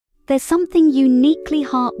There's something uniquely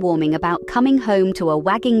heartwarming about coming home to a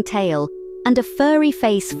wagging tail and a furry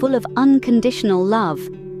face full of unconditional love.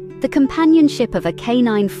 The companionship of a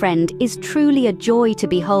canine friend is truly a joy to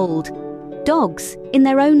behold. Dogs, in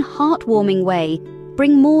their own heartwarming way,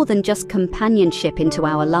 bring more than just companionship into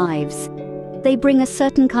our lives. They bring a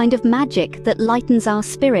certain kind of magic that lightens our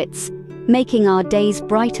spirits, making our days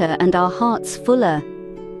brighter and our hearts fuller.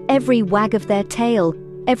 Every wag of their tail,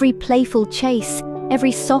 every playful chase,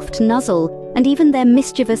 every soft nuzzle, and even their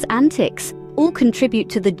mischievous antics all contribute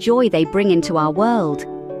to the joy they bring into our world.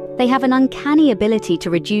 They have an uncanny ability to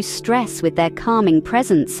reduce stress with their calming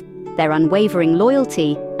presence, their unwavering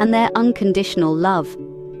loyalty, and their unconditional love.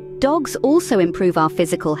 Dogs also improve our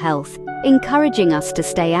physical health, encouraging us to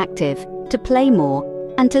stay active, to play more,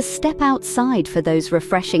 and to step outside for those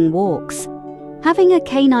refreshing walks. Having a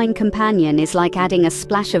canine companion is like adding a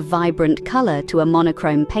splash of vibrant color to a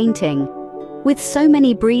monochrome painting. With so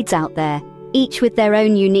many breeds out there, each with their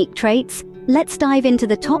own unique traits, let's dive into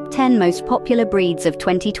the top 10 most popular breeds of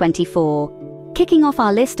 2024. Kicking off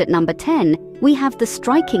our list at number 10, we have the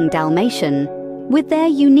striking Dalmatian. With their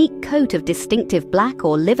unique coat of distinctive black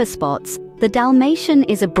or liver spots, the Dalmatian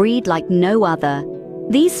is a breed like no other.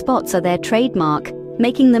 These spots are their trademark,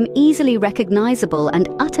 making them easily recognizable and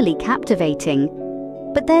utterly captivating.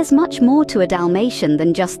 But there's much more to a Dalmatian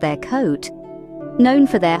than just their coat. Known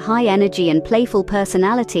for their high energy and playful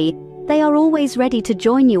personality, they are always ready to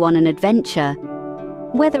join you on an adventure.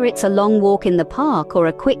 Whether it's a long walk in the park or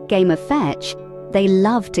a quick game of fetch, they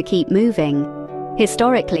love to keep moving.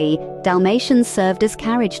 Historically, Dalmatians served as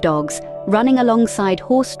carriage dogs, running alongside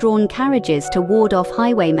horse-drawn carriages to ward off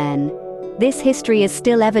highwaymen. This history is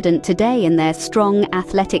still evident today in their strong,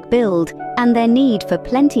 athletic build and their need for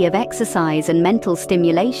plenty of exercise and mental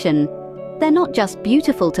stimulation. They're not just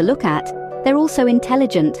beautiful to look at, they're also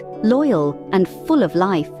intelligent, loyal, and full of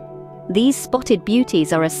life. These spotted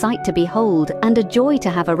beauties are a sight to behold and a joy to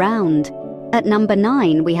have around. At number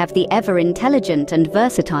 9, we have the ever-intelligent and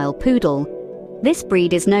versatile poodle. This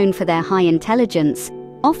breed is known for their high intelligence,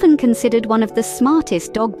 often considered one of the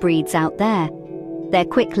smartest dog breeds out there. They're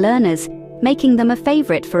quick learners, making them a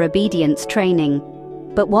favorite for obedience training.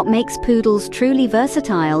 But what makes poodles truly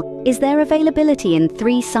versatile is their availability in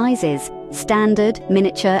 3 sizes: standard,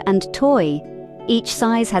 miniature, and toy. Each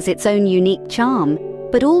size has its own unique charm,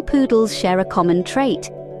 but all poodles share a common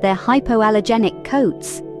trait: their hypoallergenic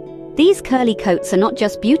coats. These curly coats are not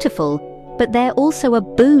just beautiful, but they're also a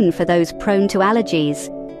boon for those prone to allergies.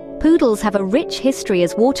 Poodles have a rich history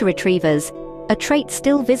as water retrievers, a trait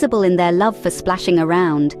still visible in their love for splashing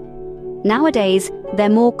around. Nowadays, they're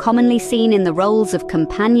more commonly seen in the roles of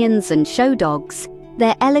companions and show dogs,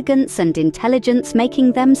 their elegance and intelligence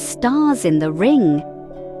making them stars in the ring.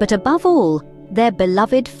 But above all, they're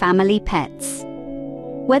beloved family pets.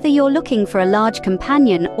 Whether you're looking for a large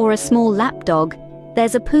companion or a small lapdog,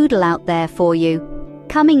 there's a poodle out there for you.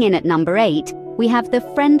 Coming in at number 8, we have the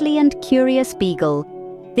friendly and curious beagle.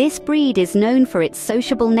 This breed is known for its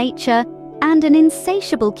sociable nature and an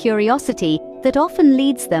insatiable curiosity that often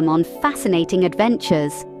leads them on fascinating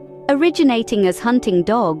adventures. Originating as hunting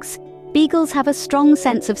dogs, beagles have a strong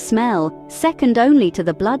sense of smell, second only to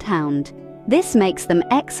the bloodhound. This makes them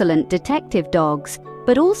excellent detective dogs,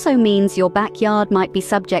 but also means your backyard might be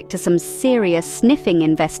subject to some serious sniffing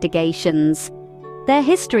investigations. Their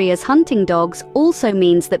history as hunting dogs also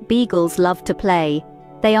means that beagles love to play.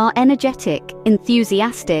 They are energetic,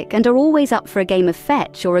 enthusiastic, and are always up for a game of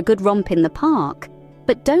fetch or a good romp in the park.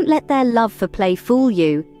 But don't let their love for play fool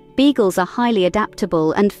you. Beagles are highly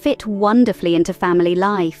adaptable and fit wonderfully into family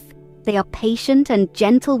life. They are patient and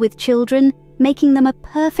gentle with children, making them a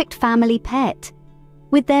perfect family pet.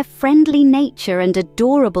 With their friendly nature and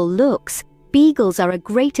adorable looks, beagles are a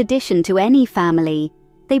great addition to any family.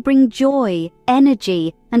 They bring joy,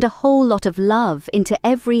 energy, and a whole lot of love into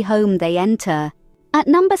every home they enter. At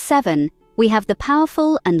number 7, we have the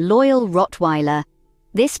powerful and loyal Rottweiler.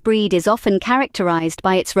 This breed is often characterized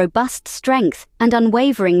by its robust strength and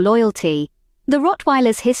unwavering loyalty. The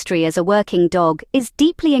Rottweiler's history as a working dog is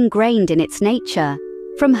deeply ingrained in its nature.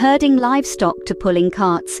 From herding livestock to pulling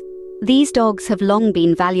carts, these dogs have long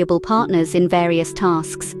been valuable partners in various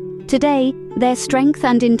tasks. Today, their strength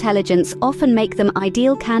and intelligence often make them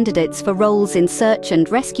ideal candidates for roles in search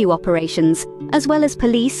and rescue operations, as well as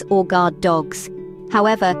police or guard dogs.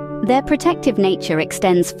 However, their protective nature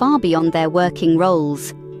extends far beyond their working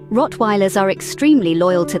roles. Rottweilers are extremely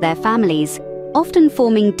loyal to their families, often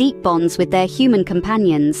forming deep bonds with their human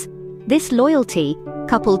companions. This loyalty,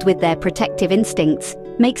 coupled with their protective instincts,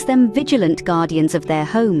 makes them vigilant guardians of their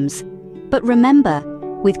homes. But remember,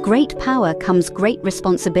 with great power comes great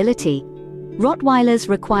responsibility. Rottweilers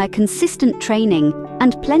require consistent training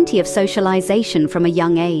and plenty of socialization from a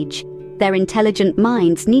young age. Their intelligent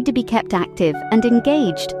minds need to be kept active and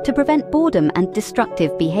engaged to prevent boredom and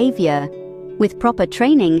destructive behavior. With proper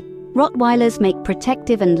training, Rottweilers make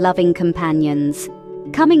protective and loving companions.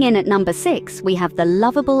 Coming in at number 6, we have the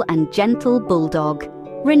lovable and gentle bulldog.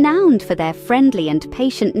 Renowned for their friendly and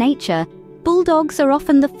patient nature, bulldogs are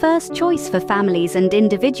often the first choice for families and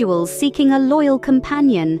individuals seeking a loyal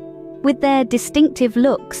companion. With their distinctive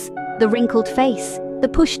looks, the wrinkled face, the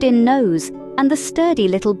pushed-in nose, and the sturdy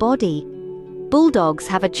little body, bulldogs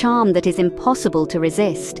have a charm that is impossible to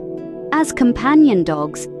resist. As companion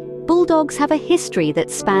dogs, bulldogs have a history that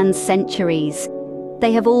spans centuries.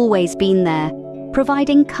 They have always been there,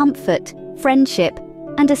 providing comfort, friendship,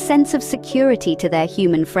 and a sense of security to their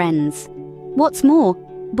human friends. What's more,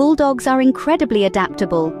 bulldogs are incredibly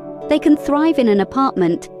adaptable. They can thrive in an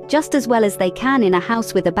apartment just as well as they can in a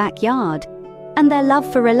house with a backyard. And their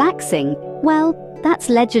love for relaxing, well, that's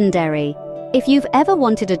legendary. If you've ever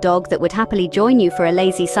wanted a dog that would happily join you for a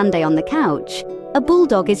lazy Sunday on the couch, a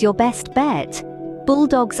bulldog is your best bet.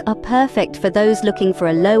 Bulldogs are perfect for those looking for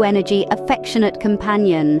a low-energy, affectionate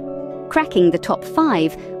companion. Cracking the top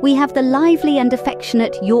 5, we have the lively and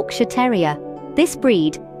affectionate Yorkshire Terrier. This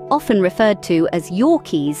breed, often referred to as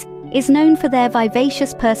Yorkies, is known for their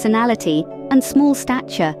vivacious personality and small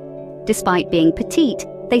stature. Despite being petite,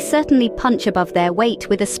 they certainly punch above their weight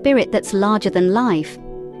with a spirit that's larger than life.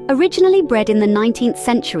 Originally bred in the 19th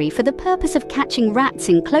century for the purpose of catching rats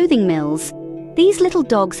in clothing mills, these little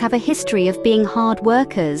dogs have a history of being hard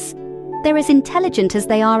workers. They're as intelligent as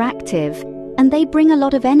they are active, and they bring a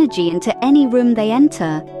lot of energy into any room they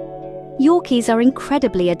enter. Yorkies are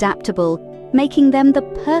incredibly adaptable, making them the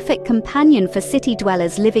perfect companion for city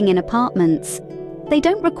dwellers living in apartments. They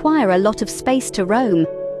don't require a lot of space to roam,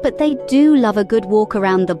 but they do love a good walk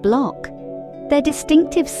around the block. Their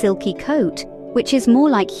distinctive silky coat, which is more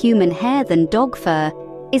like human hair than dog fur,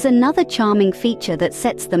 is another charming feature that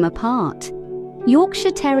sets them apart.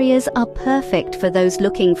 Yorkshire Terriers are perfect for those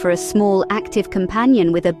looking for a small, active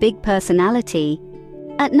companion with a big personality.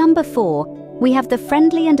 At number 4, we have the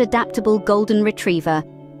friendly and adaptable Golden Retriever.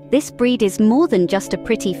 This breed is more than just a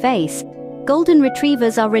pretty face. Golden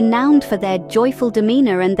Retrievers are renowned for their joyful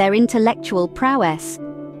demeanor and their intellectual prowess.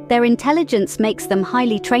 Their intelligence makes them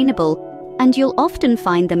highly trainable, and you'll often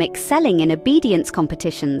find them excelling in obedience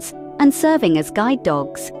competitions and serving as guide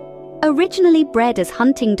dogs. Originally bred as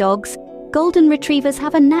hunting dogs, Golden Retrievers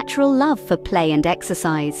have a natural love for play and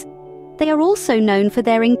exercise. They are also known for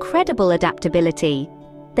their incredible adaptability.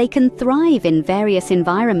 They can thrive in various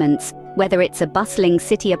environments, whether it's a bustling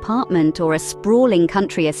city apartment or a sprawling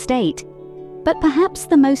country estate. But perhaps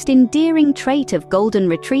the most endearing trait of Golden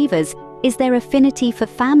Retrievers is their affinity for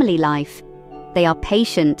family life. They are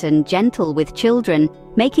patient and gentle with children,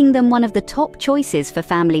 making them one of the top choices for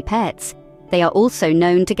family pets. They are also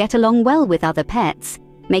known to get along well with other pets,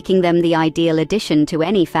 making them the ideal addition to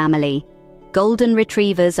any family. Golden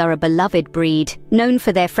Retrievers are a beloved breed, known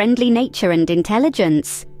for their friendly nature and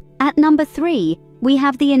intelligence. At number 3, we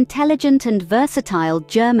have the intelligent and versatile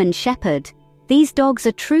German Shepherd. These dogs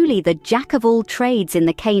are truly the jack of all trades in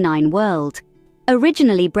the canine world.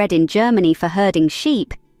 Originally bred in Germany for herding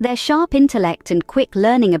sheep, their sharp intellect and quick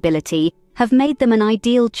learning ability have made them an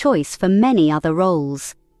ideal choice for many other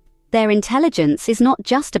roles. Their intelligence is not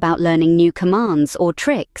just about learning new commands or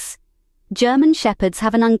tricks. German Shepherds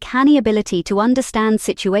have an uncanny ability to understand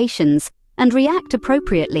situations and react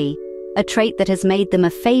appropriately, a trait that has made them a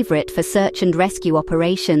favorite for search and rescue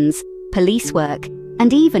operations, police work,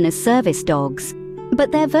 and even as service dogs.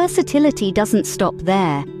 But their versatility doesn't stop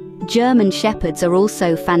there. German Shepherds are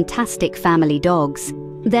also fantastic family dogs.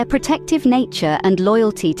 Their protective nature and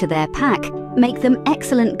loyalty to their pack make them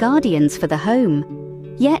excellent guardians for the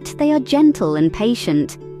home. Yet they are gentle and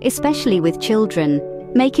patient, especially with children,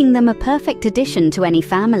 making them a perfect addition to any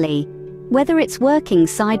family. Whether it's working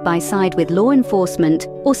side by side with law enforcement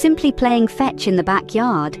or simply playing fetch in the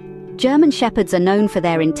backyard, German Shepherds are known for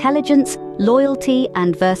their intelligence, loyalty,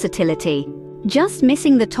 and versatility. Just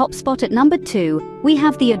missing the top spot at number 2, we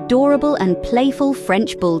have the adorable and playful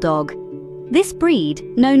French Bulldog. This breed,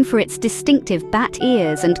 known for its distinctive bat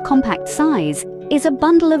ears and compact size, is a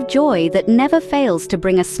bundle of joy that never fails to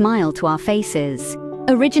bring a smile to our faces.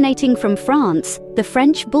 Originating from France, the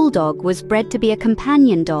French Bulldog was bred to be a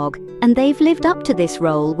companion dog, and they've lived up to this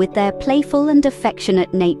role with their playful and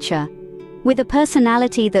affectionate nature. With a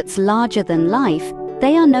personality that's larger than life,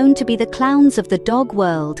 they are known to be the clowns of the dog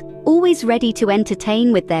world, always ready to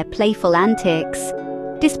entertain with their playful antics.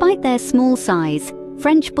 Despite their small size,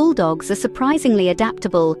 French Bulldogs are surprisingly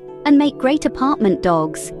adaptable and make great apartment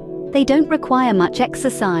dogs. They don't require much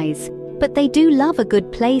exercise, but they do love a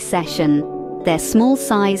good play session. Their small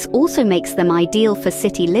size also makes them ideal for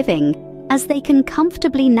city living, as they can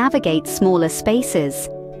comfortably navigate smaller spaces.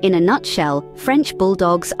 In a nutshell, French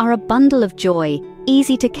Bulldogs are a bundle of joy,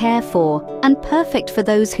 easy to care for, and perfect for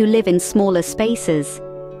those who live in smaller spaces.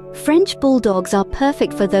 French Bulldogs are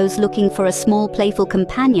perfect for those looking for a small playful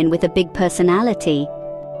companion with a big personality.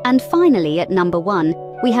 And finally, at number 1,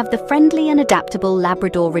 we have the friendly and adaptable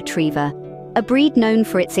Labrador Retriever. A breed known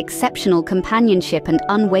for its exceptional companionship and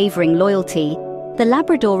unwavering loyalty, the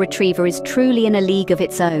Labrador Retriever is truly in a league of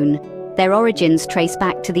its own. Their origins trace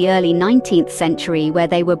back to the early 19th century, where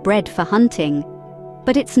they were bred for hunting.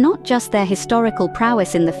 But it's not just their historical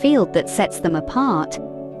prowess in the field that sets them apart.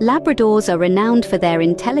 Labradors are renowned for their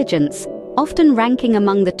intelligence, often ranking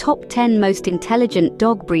among the top 10 most intelligent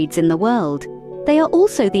dog breeds in the world. They are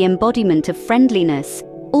also the embodiment of friendliness,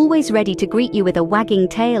 always ready to greet you with a wagging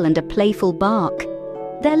tail and a playful bark.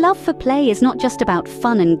 Their love for play is not just about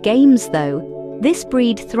fun and games, though. This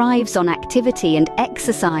breed thrives on activity and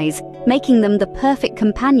exercise, making them the perfect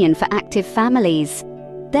companion for active families.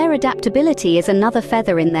 Their adaptability is another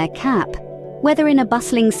feather in their cap. Whether in a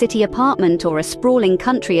bustling city apartment or a sprawling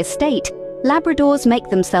country estate, Labradors make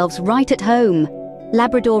themselves right at home.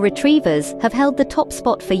 Labrador Retrievers have held the top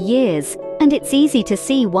spot for years, and it's easy to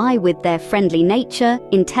see why, with their friendly nature,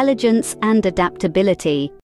 intelligence, and adaptability.